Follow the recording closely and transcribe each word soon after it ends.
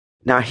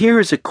Now here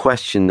is a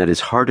question that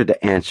is harder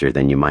to answer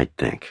than you might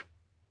think.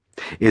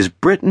 Is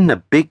Britain a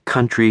big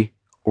country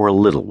or a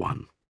little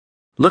one?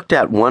 Looked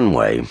at one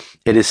way,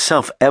 it is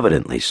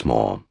self-evidently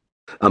small.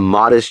 A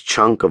modest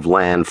chunk of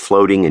land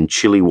floating in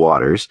chilly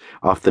waters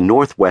off the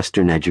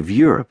northwestern edge of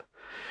Europe.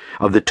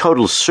 Of the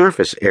total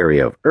surface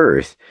area of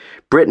Earth,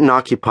 Britain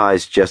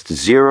occupies just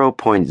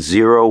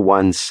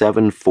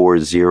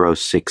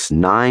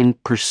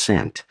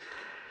 0.0174069%.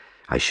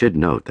 I should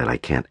note that I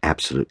can't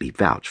absolutely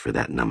vouch for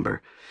that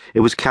number. It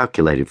was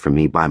calculated for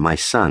me by my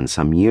son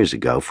some years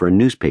ago for a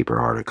newspaper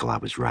article I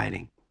was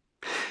writing.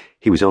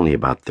 He was only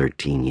about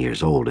 13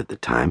 years old at the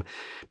time,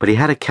 but he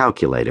had a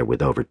calculator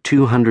with over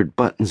 200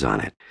 buttons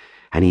on it,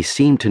 and he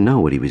seemed to know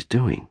what he was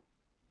doing.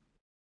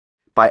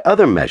 By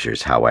other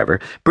measures, however,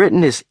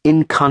 Britain is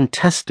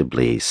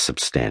incontestably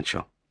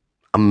substantial.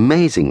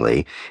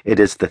 Amazingly, it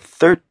is the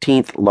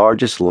 13th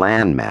largest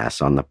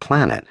landmass on the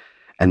planet,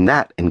 and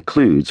that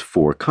includes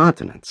 4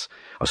 continents: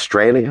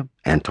 Australia,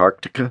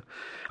 Antarctica,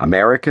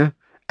 America,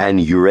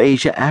 and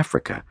Eurasia,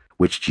 Africa,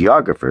 which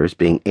geographers,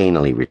 being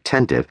anally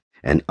retentive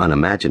and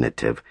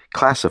unimaginative,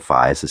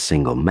 classify as a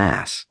single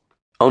mass.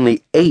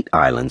 Only 8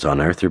 islands on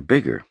Earth are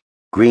bigger: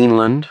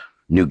 Greenland,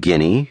 New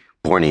Guinea,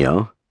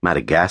 Borneo,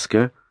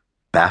 Madagascar,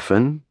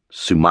 Baffin,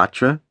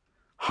 Sumatra,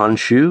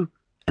 Honshu,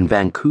 and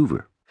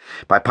Vancouver.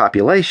 By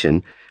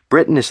population,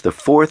 Britain is the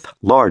 4th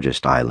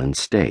largest island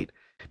state,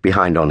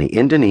 behind only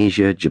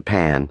Indonesia,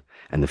 Japan,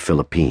 and the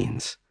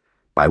Philippines.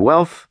 By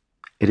wealth,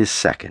 it is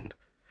second,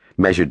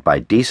 measured by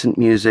decent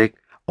music,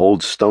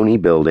 old stony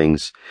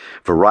buildings,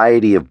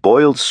 variety of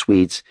boiled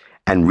sweets,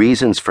 and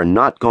reasons for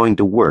not going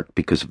to work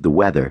because of the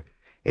weather.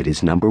 It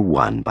is number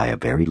 1 by a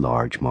very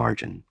large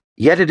margin.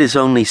 Yet it is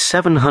only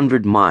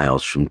 700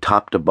 miles from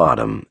top to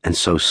bottom, and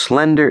so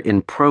slender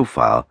in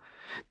profile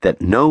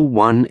that no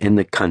one in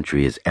the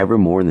country is ever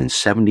more than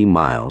 70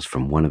 miles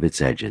from one of its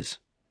edges.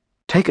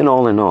 Taken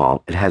all in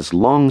all, it has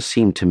long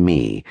seemed to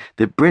me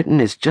that Britain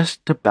is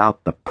just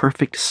about the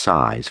perfect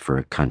size for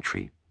a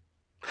country.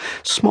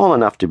 Small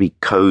enough to be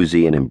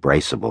cozy and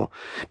embraceable,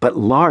 but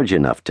large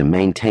enough to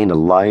maintain a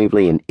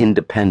lively and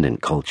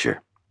independent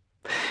culture.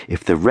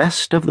 If the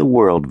rest of the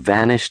world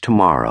vanished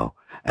tomorrow,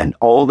 and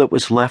all that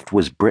was left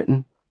was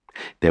Britain,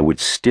 there would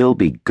still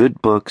be good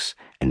books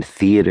and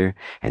theater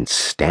and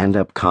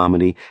stand-up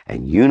comedy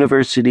and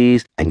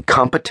universities and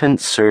competent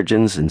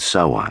surgeons and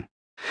so on.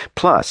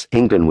 Plus,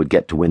 England would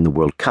get to win the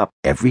World Cup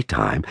every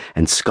time,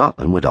 and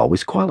Scotland would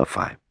always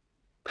qualify.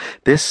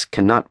 This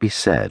cannot be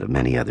said of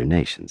many other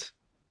nations.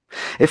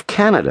 If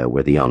Canada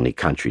were the only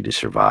country to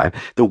survive,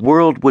 the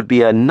world would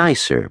be a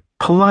nicer,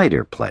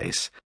 politer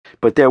place,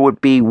 but there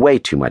would be way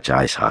too much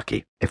ice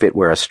hockey. If it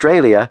were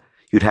Australia,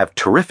 you'd have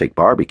terrific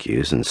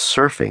barbecues and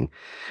surfing,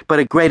 but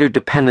a greater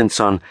dependence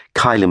on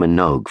Kylie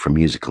Minogue for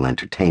musical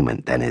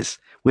entertainment than is,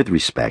 with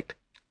respect,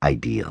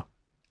 ideal.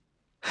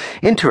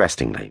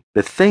 Interestingly,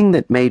 the thing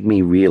that made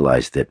me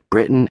realize that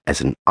Britain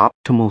as an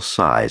optimal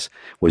size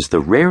was the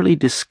rarely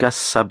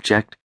discussed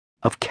subject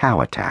of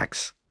cow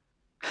attacks.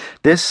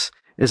 This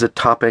is a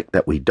topic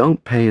that we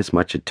don't pay as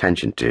much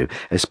attention to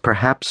as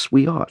perhaps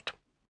we ought.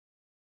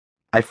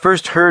 I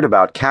first heard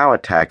about cow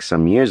attacks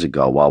some years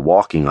ago while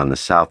walking on the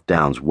South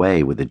Downs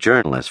Way with a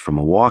journalist from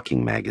a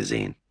walking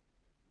magazine.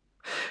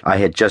 I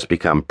had just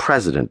become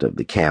president of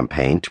the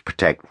campaign to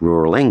protect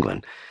rural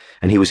England,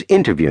 and he was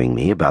interviewing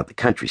me about the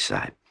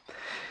countryside.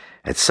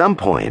 At some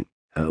point,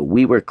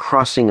 we were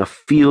crossing a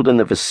field in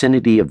the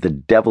vicinity of the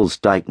Devil's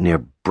Dyke near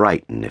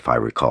Brighton, if I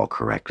recall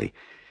correctly.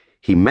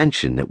 He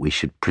mentioned that we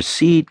should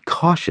proceed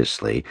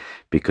cautiously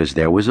because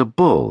there was a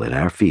bull in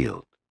our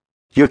field.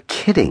 "You're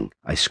kidding,"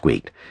 I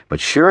squeaked,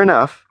 but sure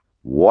enough,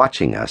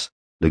 watching us,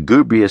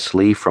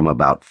 lugubriously from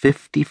about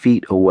 50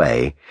 feet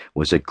away,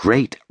 was a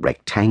great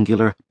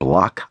rectangular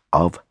block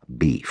of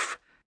beef.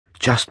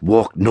 "Just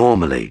walk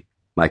normally,"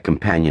 my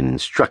companion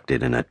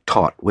instructed in a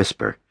taut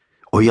whisper,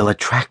 "or you'll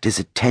attract his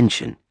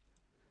attention."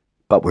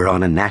 "But we're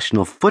on a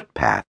national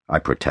footpath," I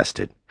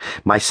protested,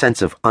 my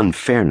sense of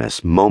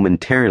unfairness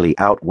momentarily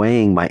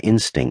outweighing my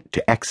instinct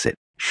to exit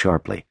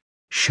sharply.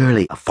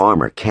 "Surely a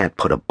farmer can't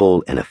put a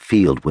bull in a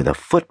field with a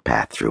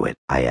footpath through it,"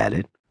 I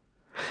added.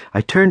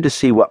 I turned to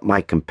see what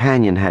my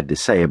companion had to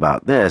say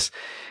about this,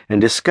 and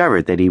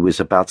discovered that he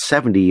was about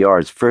 70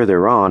 yards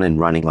further on and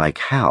running like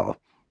hell.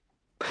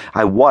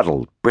 I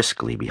waddled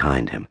briskly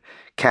behind him,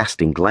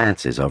 casting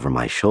glances over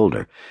my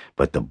shoulder,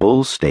 but the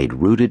bull stayed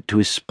rooted to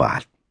his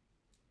spot.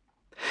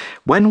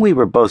 When we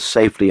were both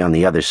safely on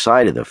the other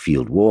side of the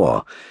field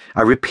wall,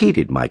 I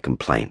repeated my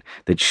complaint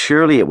that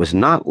surely it was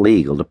not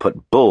legal to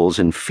put bulls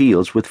in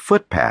fields with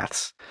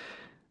footpaths.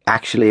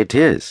 "Actually, it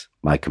is,"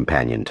 my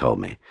companion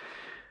told me.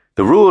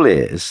 "The rule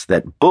is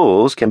that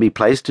bulls can be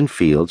placed in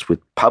fields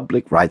with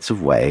public rights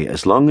of way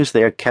as long as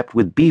they are kept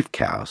with beef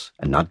cows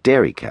and not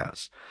dairy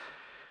cows."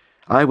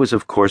 I was,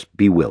 of course,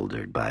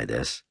 bewildered by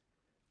this.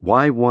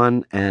 "Why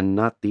one and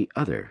not the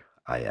other?"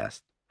 I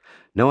asked.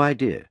 "No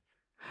idea.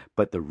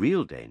 But the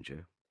real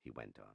danger," he went on,